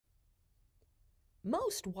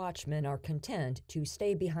Most watchmen are content to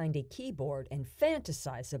stay behind a keyboard and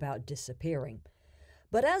fantasize about disappearing.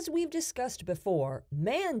 But as we've discussed before,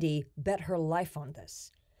 Mandi bet her life on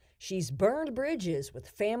this. She's burned bridges with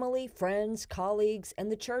family, friends, colleagues,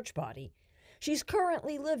 and the church body. She's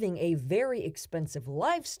currently living a very expensive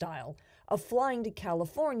lifestyle of flying to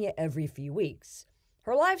California every few weeks.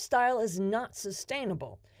 Her lifestyle is not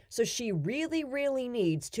sustainable, so she really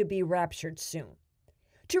needs to be raptured soon.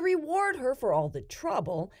 To reward her for all the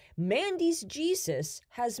trouble, Mandi's Jesus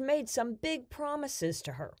has made some big promises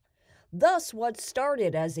to her. Thus, what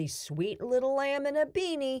started as a sweet little lamb in a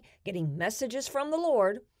beanie getting messages from the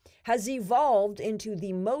Lord has evolved into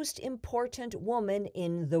the most important woman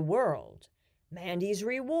in the world. Mandi's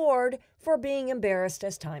reward for being embarrassed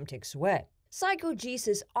as time ticks away. Psycho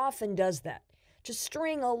Jesus often does that, to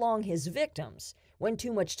string along his victims when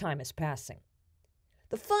too much time is passing.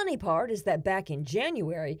 The funny part is that back in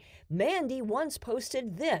January, Mandi once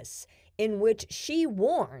posted this, in which she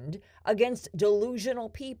warned against delusional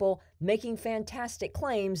people making fantastic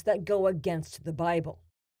claims that go against the Bible.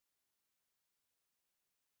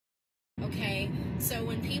 Okay, so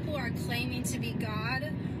when people are claiming to be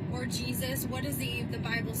God or Jesus, what does the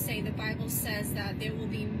Bible say? The Bible says that there will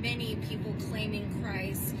be many people claiming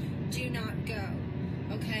Christ. Do not go.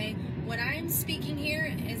 Okay, what I am speaking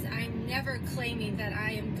here is I'm never claiming that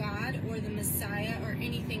I am God or the Messiah or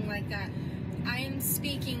anything like that. I am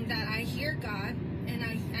speaking that I hear God and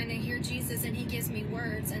I hear Jesus, and he gives me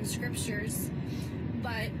words and scriptures.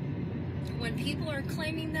 But when people are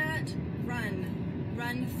claiming that,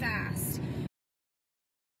 run fast.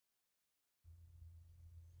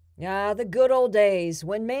 The good old days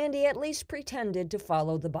when Mandi at least pretended to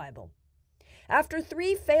follow the Bible. After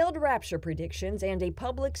 3 failed rapture predictions and a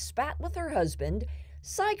public spat with her husband,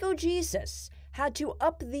 Psycho Jesus had to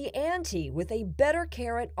up the ante with a better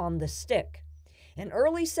carrot on the stick. In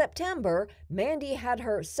early September, Mandi had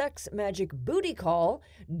her sex magic booty call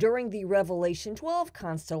during the Revelation 12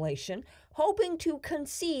 constellation, hoping to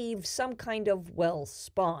conceive some kind of,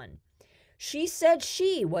 spawn. She said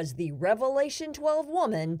she was the Revelation 12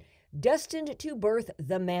 woman destined to birth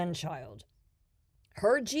the man-child.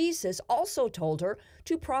 Her Jesus also told her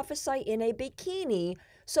to prophesy in a bikini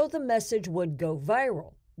so the message would go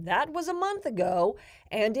viral. That was a month ago,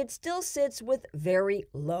 and it still sits with very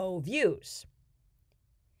low views.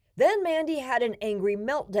 Then Mandi had an angry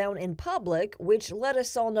meltdown in public, which let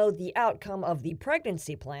us all know the outcome of the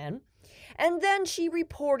pregnancy plan. And then she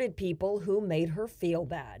reported people who made her feel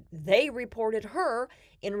bad. They reported her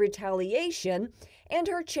in retaliation, and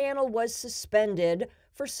her channel was suspended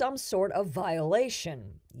for some sort of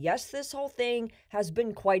violation. Yes, this whole thing has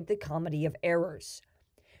been quite the comedy of errors.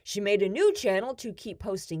 She made a new channel to keep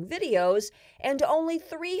posting videos, and only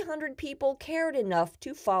 300 people cared enough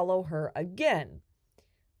to follow her again.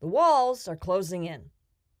 The walls are closing in.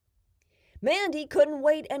 Mandi couldn't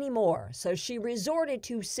wait anymore, so she resorted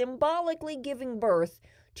to symbolically giving birth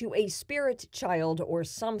to a spirit child or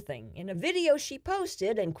something. In a video she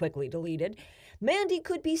posted and quickly deleted, Mandi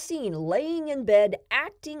could be seen laying in bed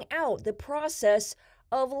acting out the process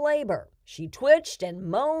of labor. She twitched and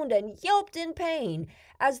moaned and yelped in pain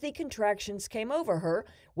as the contractions came over her,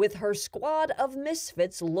 with her squad of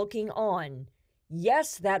misfits looking on.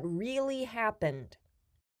 Yes, that really happened.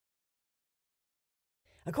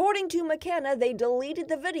 According to McKenna, they deleted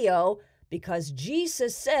the video because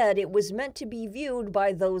Jesus said it was meant to be viewed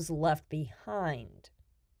by those left behind.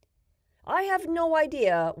 I have no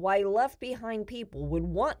idea why left behind people would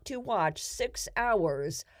want to watch 6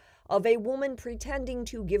 hours of a woman pretending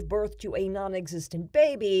to give birth to a non-existent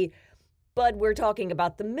baby, but we're talking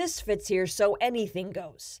about the misfits here, so anything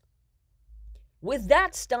goes. With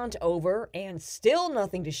that stunt over and still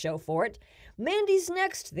nothing to show for it, Mandi's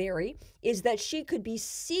next theory is that she could be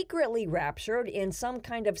secretly raptured in some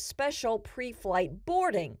kind of special pre-flight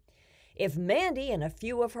boarding. If Mandi and a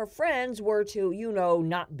few of her friends were to,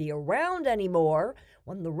 not be around anymore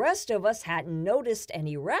when the rest of us hadn't noticed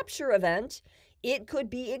any rapture event, it could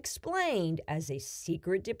be explained as a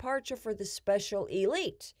secret departure for the special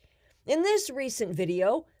elite. In this recent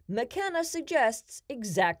video, McKenna suggests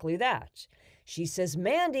exactly that. She says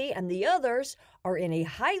Mandi and the others are in a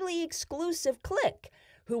highly exclusive clique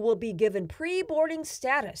who will be given pre-boarding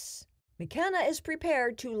status. McKenna is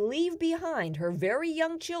prepared to leave behind her very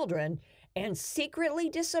young children and secretly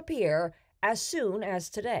disappear as soon as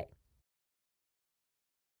today.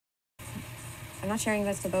 I'm not sharing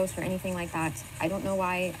this to boast or anything like that. I don't know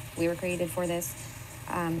why we were created for this.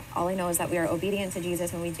 All I know is that we are obedient to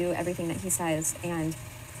Jesus and we do everything that he says. And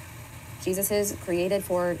Jesus is created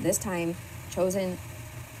for this time, chosen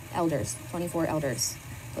elders, 24 elders,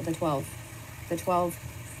 so the 12. the 12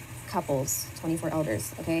 couples, 24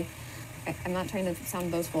 elders, okay? I'm not trying to sound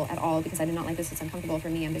boastful at all because I do not like this. It's uncomfortable for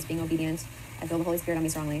me. I'm just being obedient. I feel the Holy Spirit on me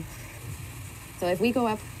strongly. So if we go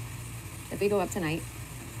up tonight,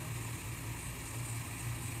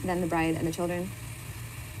 then the bride and the children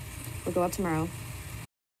will go up tomorrow.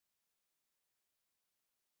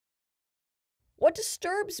 What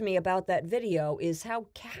disturbs me about that video is how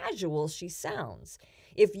casual she sounds.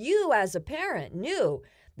 If you, as a parent, knew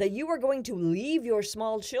that you were going to leave your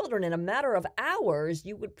small children in a matter of hours,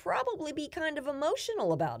 you would probably be kind of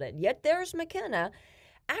emotional about it. Yet there's McKenna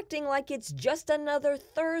acting like it's just another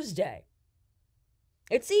Thursday.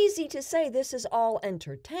 It's easy to say this is all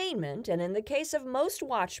entertainment, and in the case of most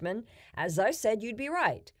watchmen, as I said, you'd be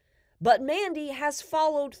right. But Mandi has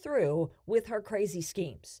followed through with her crazy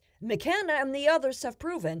schemes. McKenna and the others have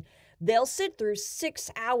proven they'll sit through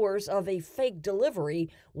 6 hours of a fake delivery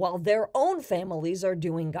while their own families are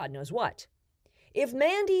doing God knows what. If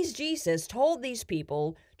Mandi's Jesus told these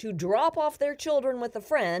people to drop off their children with a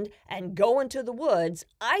friend and go into the woods,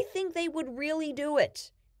 I think they would really do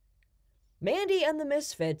it. Mandi and the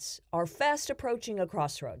Misfits are fast approaching a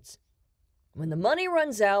crossroads. When the money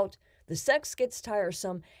runs out, the sex gets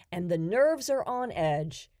tiresome, and the nerves are on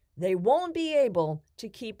edge, they won't be able to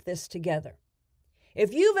keep this together.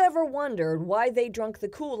 If you've ever wondered why they drunk the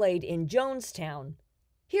Kool-Aid in Jonestown,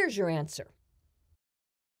 here's your answer.